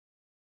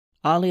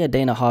Aaliyah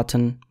Dana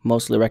Haughton,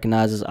 mostly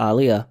recognized as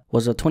Aaliyah,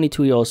 was a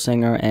 22-year-old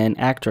singer and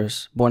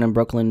actress born in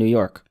Brooklyn, New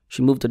York.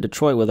 She moved to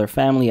Detroit with her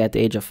family at the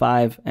age of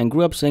 5 and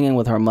grew up singing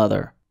with her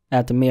mother.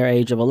 At the mere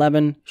age of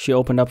 11, she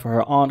opened up for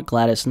her aunt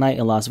Gladys Knight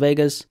in Las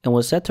Vegas and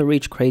was set to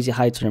reach crazy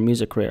heights in her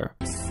music career.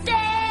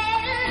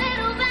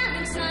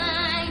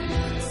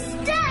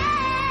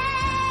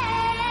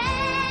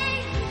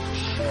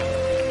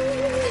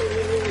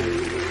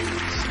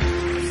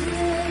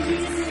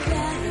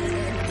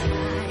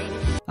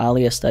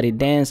 Aaliyah studied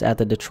dance at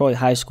the Detroit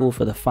High School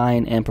for the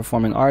Fine and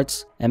Performing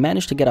Arts and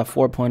managed to get a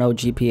 4.0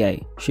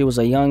 GPA. She was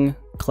a young,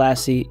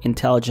 classy,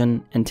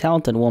 intelligent, and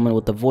talented woman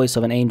with the voice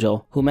of an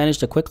angel who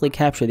managed to quickly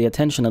capture the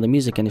attention of the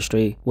music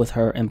industry with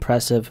her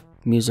impressive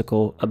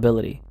musical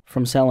ability.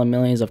 From selling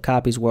millions of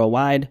copies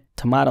worldwide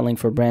to modeling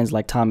for brands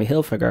like Tommy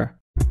Hilfiger.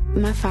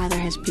 My father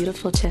has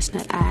beautiful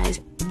chestnut eyes.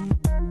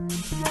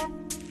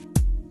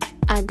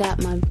 I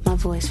got my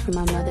voice from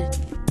my mother.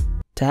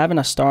 To having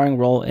a starring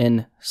role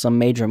in some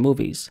major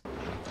movies.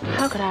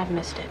 How could I have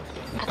missed it?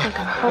 I think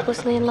I'm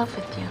hopelessly in love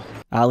with you.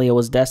 Aaliyah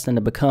was destined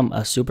to become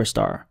a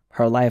superstar.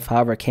 Her life,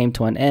 however, came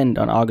to an end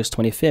on August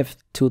 25th,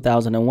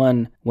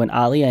 2001, when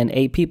Aaliyah and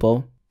 8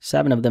 people,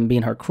 7 of them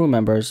being her crew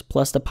members,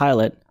 plus the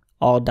pilot,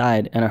 all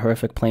died in a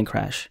horrific plane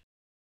crash.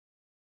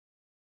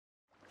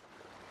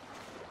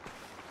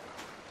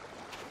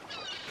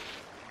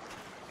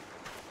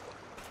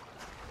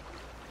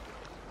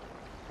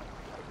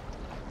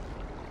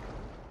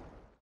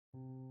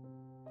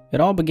 It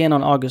all began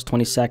on August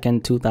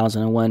 22nd,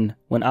 2001,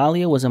 when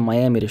Aaliyah was in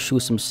Miami to shoot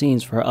some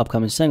scenes for her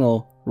upcoming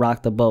single,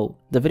 Rock the Boat.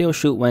 The video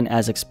shoot went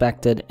as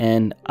expected,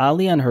 and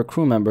Aaliyah and her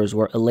crew members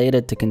were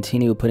elated to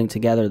continue putting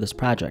together this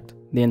project.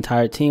 The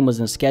entire team was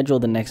then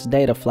scheduled the next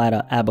day to fly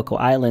to Abaco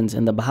Islands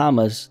in the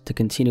Bahamas to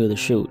continue the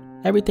shoot.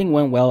 Everything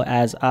went well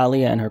as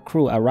Aaliyah and her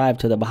crew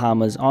arrived to the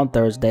Bahamas on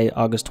Thursday,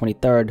 August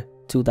 23rd,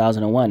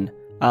 2001.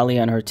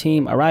 Aaliyah and her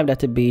team arrived at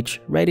the beach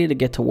ready to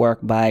get to work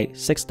by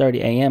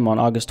 6:30 a.m. on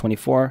August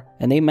 24,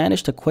 and they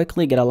managed to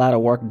quickly get a lot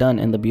of work done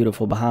in the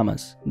beautiful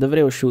Bahamas. The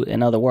video shoot,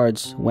 in other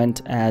words,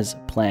 went as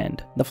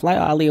planned. The flight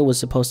Aaliyah was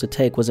supposed to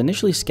take was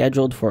initially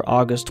scheduled for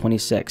August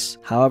 26.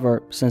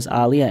 However, since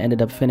Aaliyah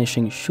ended up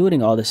finishing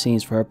shooting all the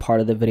scenes for her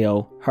part of the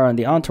video, her and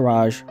the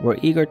entourage were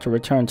eager to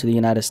return to the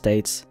United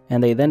States,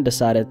 and they then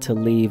decided to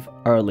leave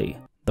early.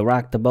 The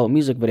Rock the Boat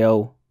music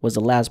video was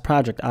the last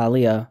project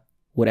Aaliyah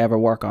would ever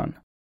work on.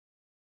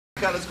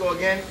 Let's go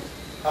again.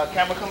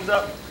 Camera comes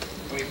up.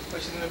 We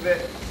push it in a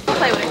bit.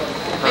 Play with it.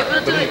 Maybe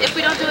we'll do it. If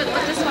we don't do it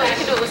with this one, we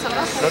can do it with something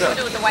else. We'll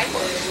do it with the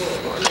whiteboard.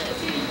 Let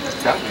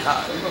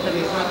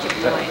me keep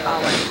it going.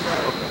 All right.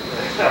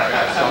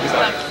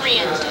 About 3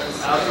 inches.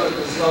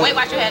 Wait,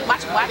 watch your head.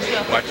 Watch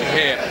your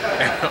head.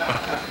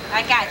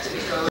 I got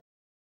you.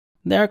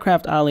 The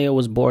aircraft Aaliyah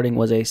was boarding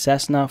was a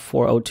Cessna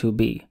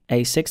 402B,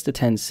 a 6 to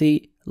 10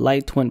 seat,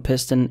 light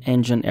twin-piston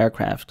engine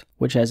aircraft,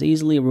 which has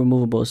easily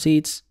removable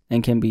seats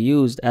and can be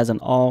used as an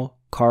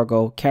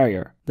all-cargo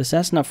carrier. The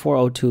Cessna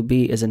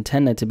 402B is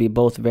intended to be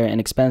both very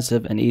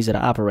inexpensive and easy to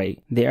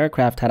operate. The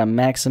aircraft had a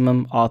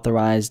maximum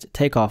authorized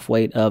takeoff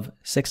weight of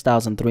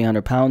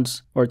 6,300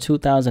 pounds or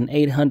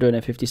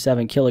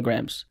 2,857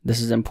 kilograms.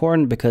 This is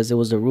important because it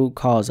was the root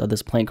cause of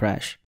this plane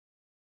crash.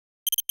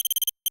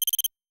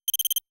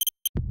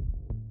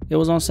 It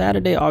was on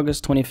Saturday,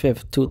 August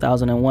 25th,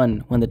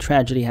 2001, when the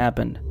tragedy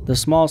happened. The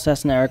small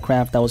Cessna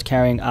aircraft that was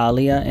carrying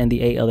Aaliyah and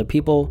the 8 other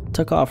people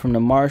took off from the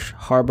Marsh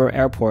Harbor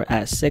Airport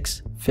at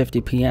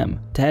 6:50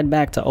 p.m. to head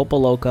back to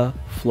Opa-locka,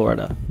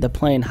 Florida. The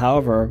plane,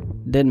 however,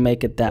 didn't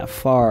make it that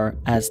far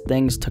as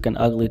things took an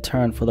ugly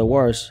turn for the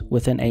worse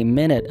within a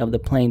minute of the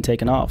plane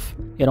taking off.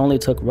 It only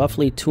took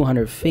roughly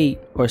 200 feet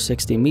or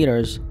 60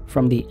 meters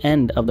from the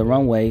end of the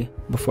runway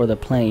before the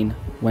plane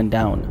went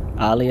down.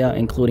 Aaliyah,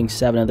 including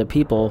 7 other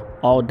people,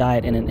 all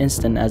died in an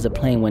instant as the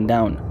plane went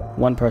down.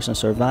 One person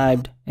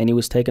survived, and he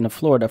was taken to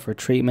Florida for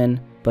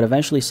treatment, but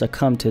eventually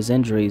succumbed to his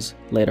injuries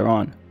later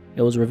on.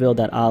 It was revealed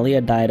that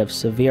Aaliyah died of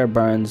severe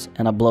burns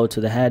and a blow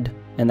to the head,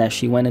 and that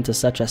she went into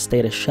such a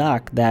state of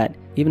shock that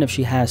even if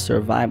she had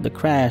survived the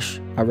crash,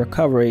 a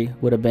recovery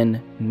would have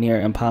been near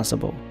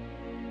impossible.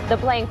 The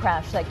plane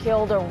crash that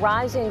killed a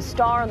rising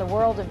star in the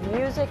world of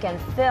music and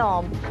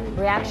film.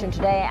 Reaction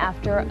today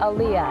after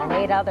Aaliyah and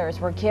 8 others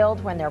were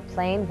killed when their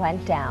plane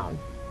went down.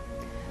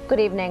 Good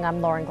evening,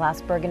 I'm Lauren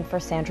Glassbergen for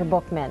Sandra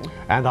Bookman.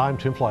 And I'm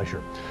Tim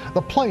Fleischer.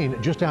 The plane,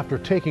 just after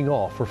taking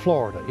off for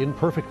Florida in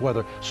perfect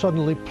weather,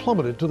 suddenly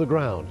plummeted to the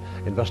ground.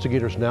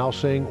 Investigators now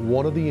saying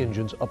one of the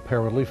engines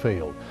apparently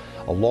failed.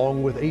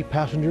 Along with 8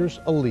 passengers,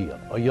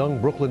 Aaliyah, a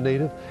young Brooklyn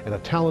native and a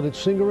talented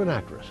singer and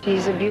actress.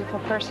 She's a beautiful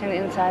person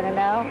inside and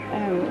out,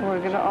 and we're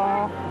going to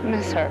all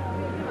miss her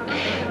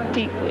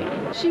deeply.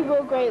 She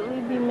will greatly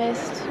be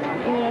missed.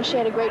 You know, she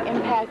had a great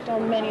impact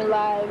on many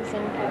lives,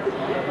 and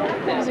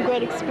it was a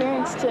great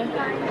experience to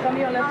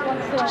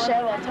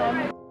share that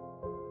time.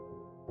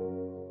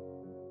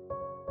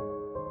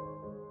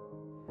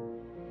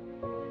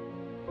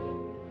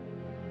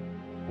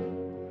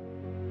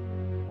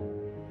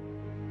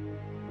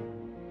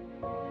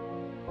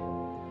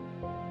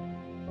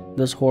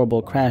 This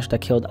horrible crash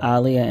that killed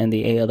Aaliyah and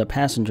the 8 other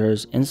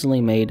passengers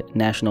instantly made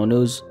national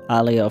news,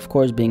 Aaliyah of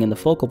course being in the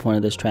focal point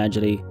of this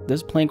tragedy.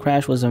 This plane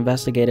crash was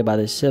investigated by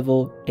the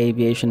Civil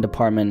Aviation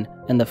Department,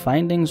 and the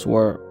findings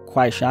were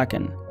quite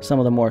shocking. Some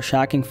of the more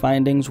shocking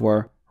findings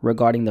were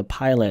regarding the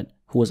pilot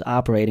who was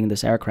operating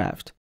this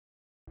aircraft.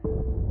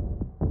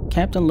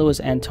 Captain Luis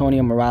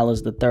Antonio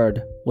Morales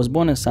III was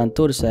born in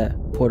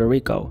Santurce, Puerto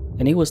Rico,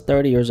 and he was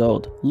 30 years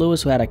old.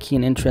 Luis, who had a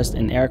keen interest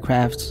in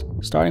aircrafts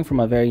starting from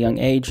a very young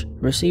age,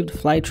 received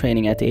flight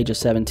training at the age of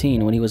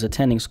 17 when he was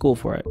attending school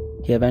for it.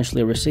 He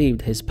eventually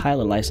received his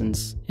pilot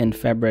license in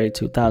February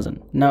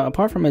 2000. Now,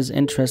 apart from his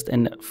interest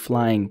in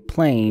flying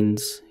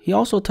planes, he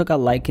also took a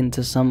liking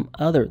to some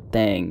other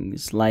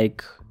things,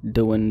 like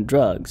doing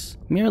drugs.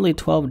 Merely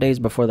 12 days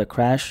before the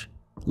crash,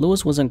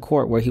 Luis was in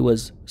court where he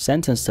was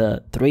sentenced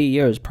to 3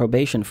 years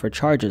probation for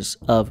charges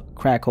of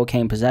crack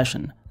cocaine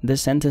possession.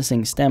 This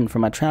sentencing stemmed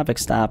from a traffic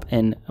stop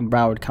in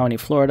Broward County,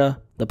 Florida.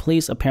 The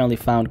police apparently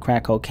found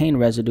crack cocaine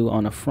residue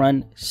on the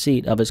front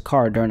seat of his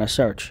car during a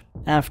search.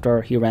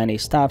 After he ran a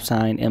stop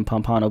sign in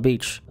Pompano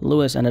Beach,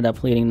 Luis ended up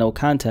pleading no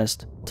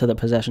contest to the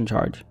possession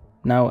charge.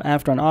 Now,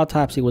 after an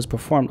autopsy was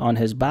performed on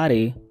his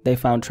body, they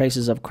found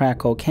traces of crack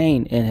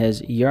cocaine in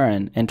his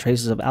urine and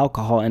traces of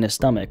alcohol in his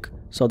stomach.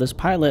 So this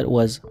pilot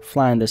was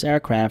flying this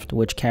aircraft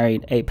which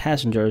carried 8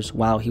 passengers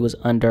while he was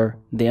under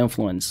the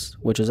influence,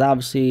 which is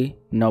obviously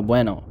no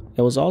bueno.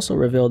 It was also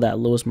revealed that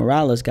Luis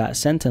Morales got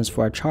sentenced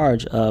for a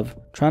charge of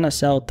trying to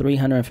sell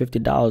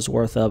 $350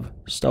 worth of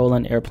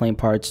stolen airplane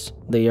parts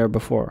the year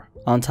before.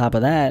 On top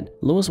of that,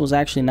 Luis was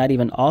actually not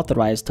even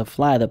authorized to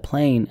fly the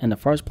plane in the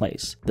first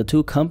place. The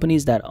 2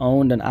 companies that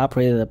owned and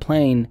operated the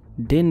plane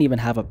didn't even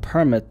have a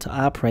permit to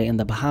operate in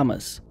the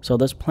Bahamas. So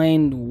this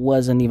plane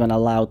wasn't even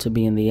allowed to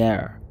be in the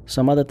air.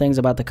 Some other things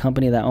about the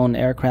company that owned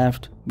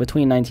aircraft: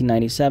 between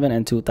 1997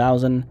 and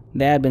 2000,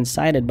 they had been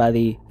cited by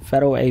the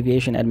Federal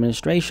Aviation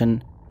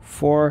Administration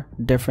 4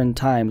 different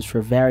times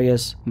for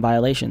various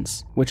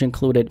violations, which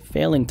included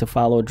failing to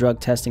follow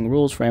drug testing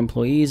rules for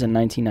employees in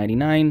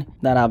 1999.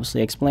 That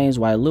obviously explains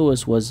why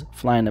Luis was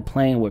flying a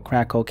plane with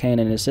crack cocaine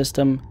in his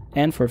system,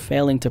 and for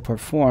failing to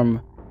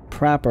perform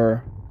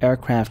proper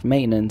aircraft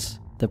maintenance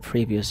the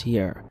previous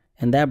year.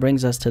 And that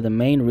brings us to the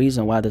main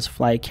reason why this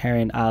flight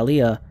carrying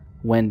Aaliyah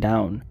went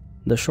down.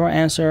 The short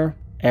answer: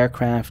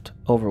 aircraft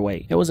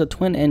overweight. It was a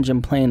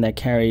twin-engine plane that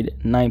carried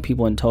 9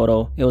 people in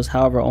total. It was,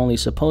 however, only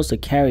supposed to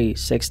carry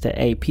 6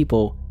 to 8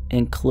 people,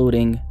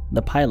 including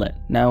the pilot.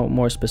 Now,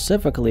 more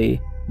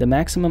specifically, the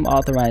maximum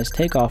authorized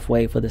takeoff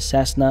weight for the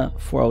Cessna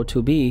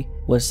 402B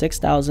was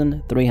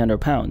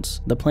 6,300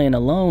 pounds. The plane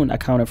alone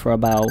accounted for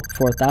about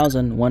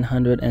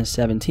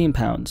 4,117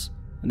 pounds.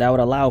 That would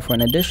allow for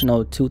an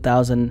additional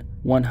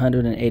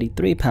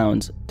 2,183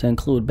 pounds to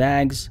include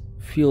bags,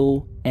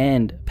 fuel,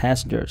 and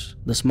passengers.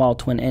 The small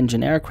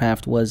twin-engine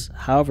aircraft was,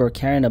 however,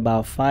 carrying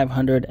about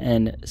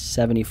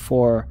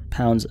 574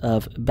 pounds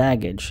of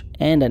baggage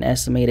and an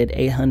estimated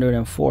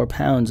 804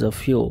 pounds of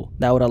fuel.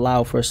 That would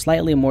allow for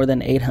slightly more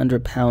than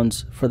 800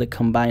 pounds for the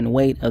combined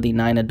weight of the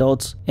 9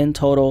 adults. In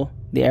total,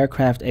 the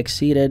aircraft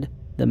exceeded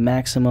the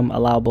maximum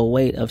allowable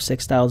weight of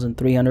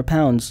 6,300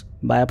 pounds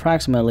by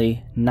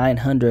approximately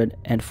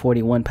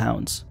 941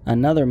 pounds.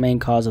 Another main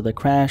cause of the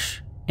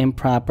crash: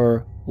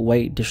 improper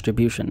weight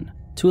distribution.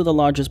 2 of the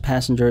largest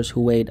passengers,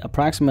 who weighed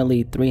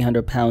approximately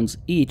 300 pounds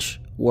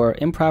each, were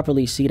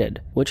improperly seated,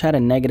 which had a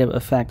negative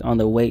effect on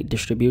the weight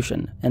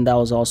distribution, and that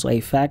was also a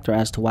factor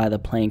as to why the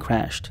plane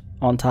crashed.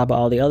 On top of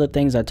all the other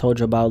things I told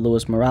you about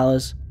Luis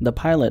Morales, the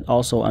pilot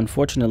also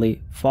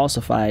unfortunately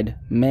falsified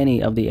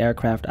many of the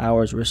aircraft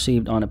hours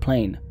received on a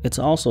plane. It's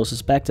also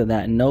suspected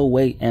that no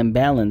weight and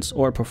balance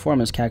or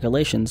performance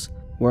calculations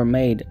were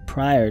made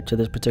prior to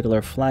this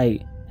particular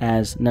flight,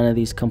 as none of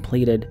these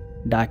completed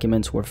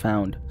documents were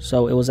found.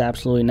 So it was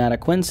absolutely not a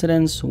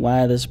coincidence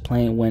why this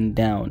plane went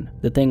down.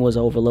 The thing was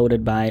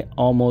overloaded by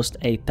almost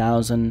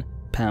 1,000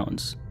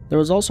 pounds. There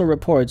was also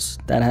reports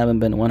that haven't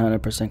been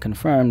 100%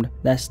 confirmed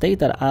that state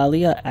that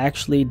Aaliyah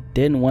actually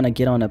didn't want to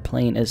get on a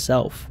plane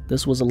itself.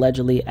 This was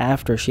allegedly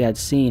after she had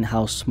seen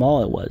how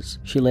small it was.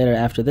 She later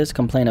after this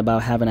complained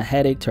about having a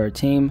headache to her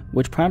team,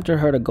 which prompted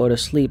her to go to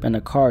sleep in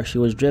the car she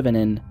was driven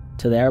in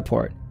to the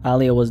airport.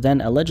 Aaliyah was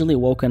then allegedly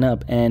woken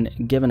up and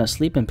given a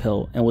sleeping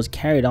pill and was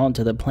carried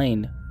onto the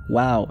plane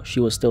while she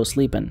was still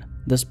sleeping.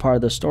 This part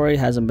of the story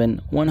hasn't been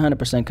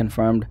 100%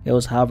 confirmed. It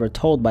was, however,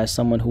 told by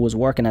someone who was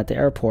working at the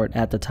airport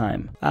at the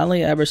time.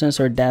 Aaliyah, ever since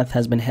her death,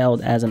 has been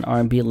hailed as an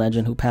R&B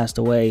legend who passed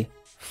away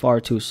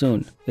far too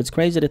soon. It's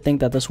crazy to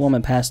think that this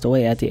woman passed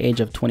away at the age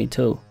of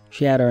 22.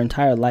 She had her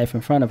entire life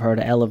in front of her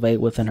to elevate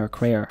within her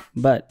career,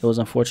 but it was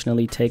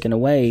unfortunately taken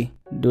away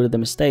due to the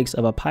mistakes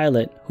of a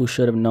pilot who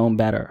should have known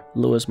better.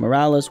 Luis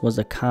Morales was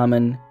a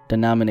common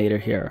denominator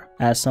here.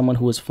 As someone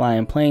who was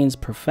flying planes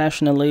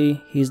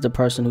professionally, he's the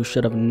person who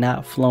should have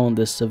not flown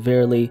this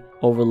severely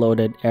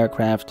overloaded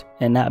aircraft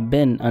and not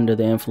been under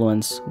the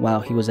influence while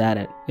he was at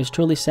it. It's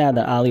truly sad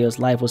that Aaliyah's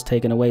life was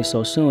taken away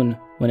so soon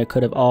when it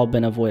could have all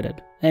been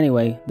avoided.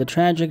 Anyway, the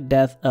tragic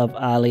death of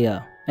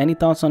Aaliyah Any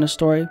thoughts on the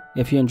story?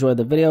 If you enjoyed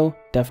the video,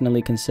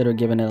 definitely consider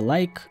giving it a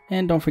like,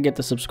 and don't forget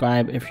to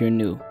subscribe if you're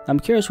new. I'm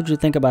curious what you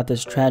think about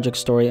this tragic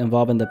story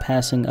involving the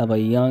passing of a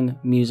young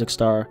music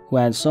star who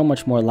had so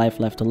much more life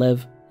left to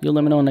live. You'll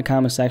let me know in the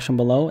comment section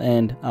below,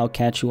 and I'll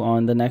catch you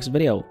on the next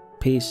video.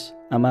 Peace.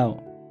 I'm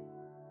out.